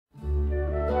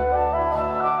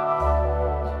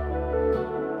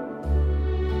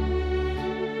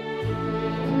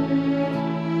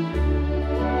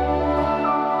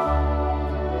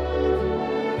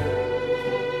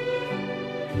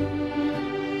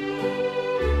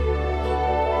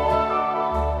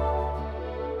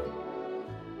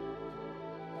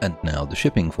now the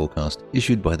shipping forecast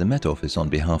issued by the Met Office on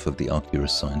behalf of the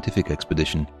Arcturus scientific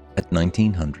expedition at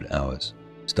 1900 hours.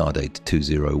 Stardate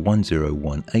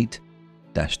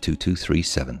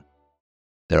 201018-2237.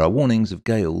 There are warnings of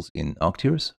gales in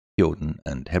Arcturus, Fjorden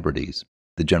and Hebrides.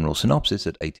 The general synopsis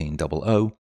at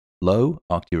 1800. Low,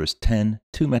 Arcturus 10,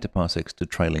 2 metaparsecs to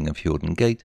trailing of Fjorden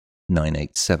Gate,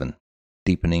 987.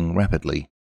 Deepening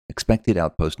rapidly. Expected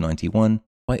outpost 91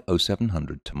 by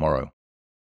 0700 tomorrow.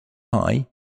 High,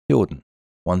 Fjorden,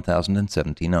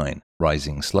 1079.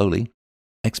 Rising slowly.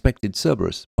 Expected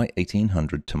Cerberus by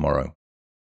 1800 tomorrow.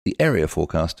 The area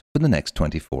forecast for the next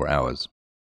 24 hours.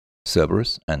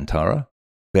 Cerberus, Antara,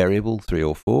 variable 3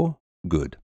 or 4,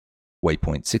 good.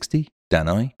 Waypoint 60,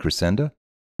 Danae, Crescenda,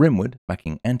 Rimwood,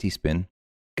 backing anti-spin,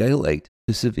 gale 8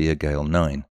 to severe gale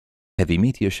 9. Heavy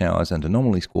meteor showers and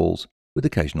anomaly squalls with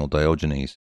occasional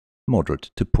Diogenes,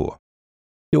 moderate to poor.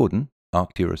 Fjorden,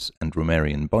 Arcturus and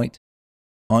Rumerian Bight,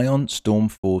 ion storm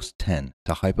force 10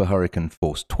 to hyperhurricane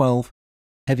force 12,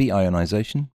 heavy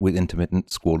ionization with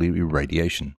intermittent squally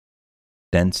irradiation.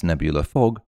 Dense nebular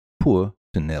fog, poor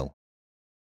to nil.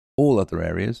 All other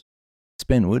areas,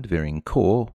 Spenwood veering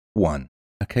core 1,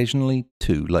 occasionally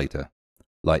 2 later.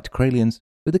 Light Kralians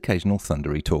with occasional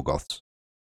thundery Torgoths.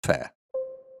 Fair.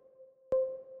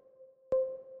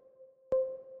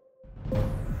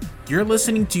 You're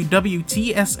listening to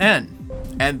WTSN,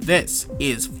 and this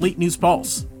is Fleet News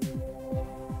Pulse.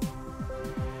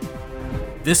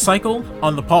 This cycle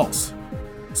on the Pulse.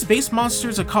 Space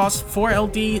monsters accost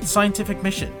 4LD scientific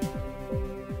mission.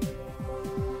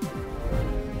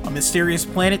 A mysterious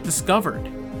planet discovered.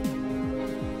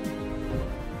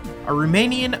 A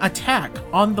Romanian attack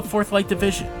on the 4th Light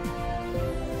Division.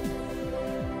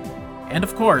 And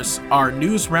of course, our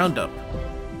news roundup.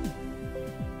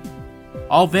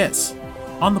 All this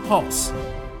on the Pulse.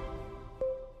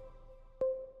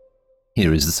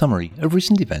 Here is the summary of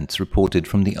recent events reported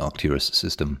from the Arcturus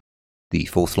system. The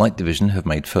 4th Light Division have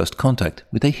made first contact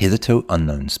with a hitherto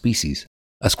unknown species.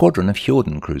 A squadron of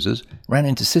Fjorden cruisers ran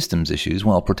into systems issues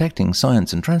while protecting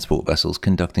science and transport vessels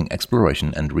conducting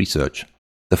exploration and research.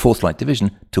 The 4th Light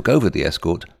Division took over the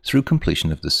escort through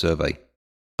completion of the survey.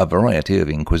 A variety of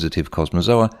inquisitive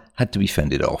cosmozoa had to be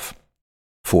fended off.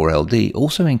 4LD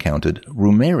also encountered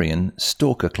Rumerian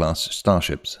Stalker-class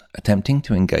starships, attempting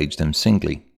to engage them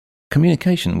singly.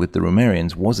 Communication with the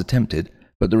Rumerians was attempted,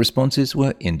 but the responses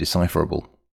were indecipherable.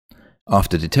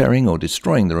 After deterring or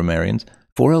destroying the Rumerians,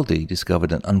 4LD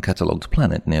discovered an uncatalogued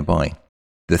planet nearby.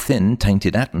 The thin,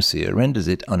 tainted atmosphere renders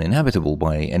it uninhabitable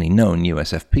by any known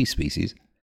USFP species,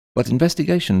 but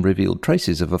investigation revealed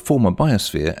traces of a former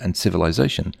biosphere and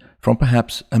civilization from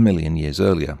perhaps 1 million years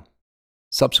earlier.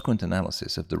 Subsequent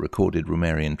analysis of the recorded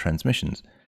Rumerian transmissions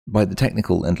by the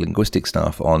technical and linguistic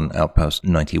staff on Outpost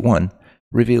 91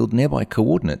 revealed nearby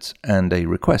coordinates and a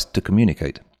request to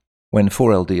communicate. When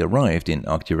 4LD arrived in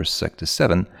Arcturus Sector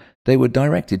 7, they were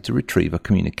directed to retrieve a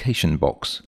communication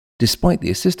box. Despite the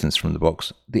assistance from the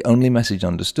box, the only message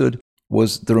understood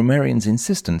was the Rumerians'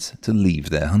 insistence to leave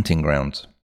their hunting grounds.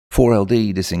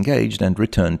 4LD disengaged and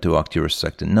returned to Arcturus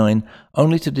Sector 9,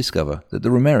 only to discover that the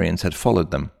Rumerians had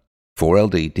followed them.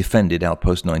 4LD defended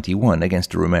Outpost 91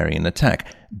 against a Rumerian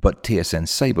attack, but TSN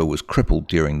Sabre was crippled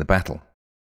during the battle.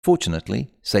 Fortunately,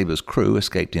 Sabre's crew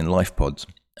escaped in life pods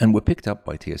and were picked up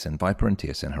by TSN Viper and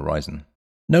TSN Horizon.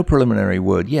 No preliminary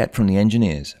word yet from the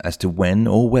engineers as to when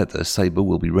or whether Sabre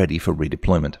will be ready for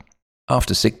redeployment.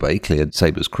 After sickbay cleared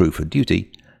Sabre's crew for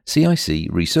duty, CIC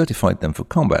recertified them for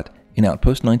combat in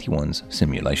Outpost 91's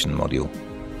simulation module.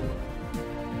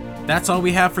 That's all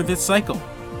we have for this cycle.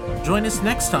 Join us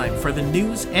next time for the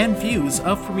news and views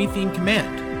of Promethean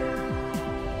Command.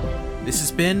 This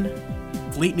has been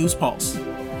Fleet News Pulse.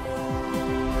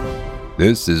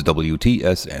 This is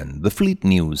WTSN, the Fleet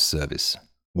News Service.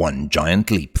 One giant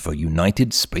leap for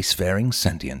united spacefaring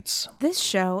sentience. This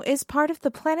show is part of the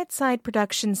PlanetSide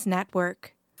Productions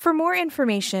Network. For more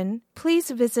information, please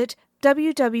visit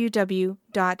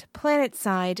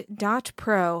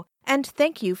www.planetside.pro, and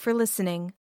thank you for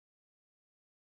listening.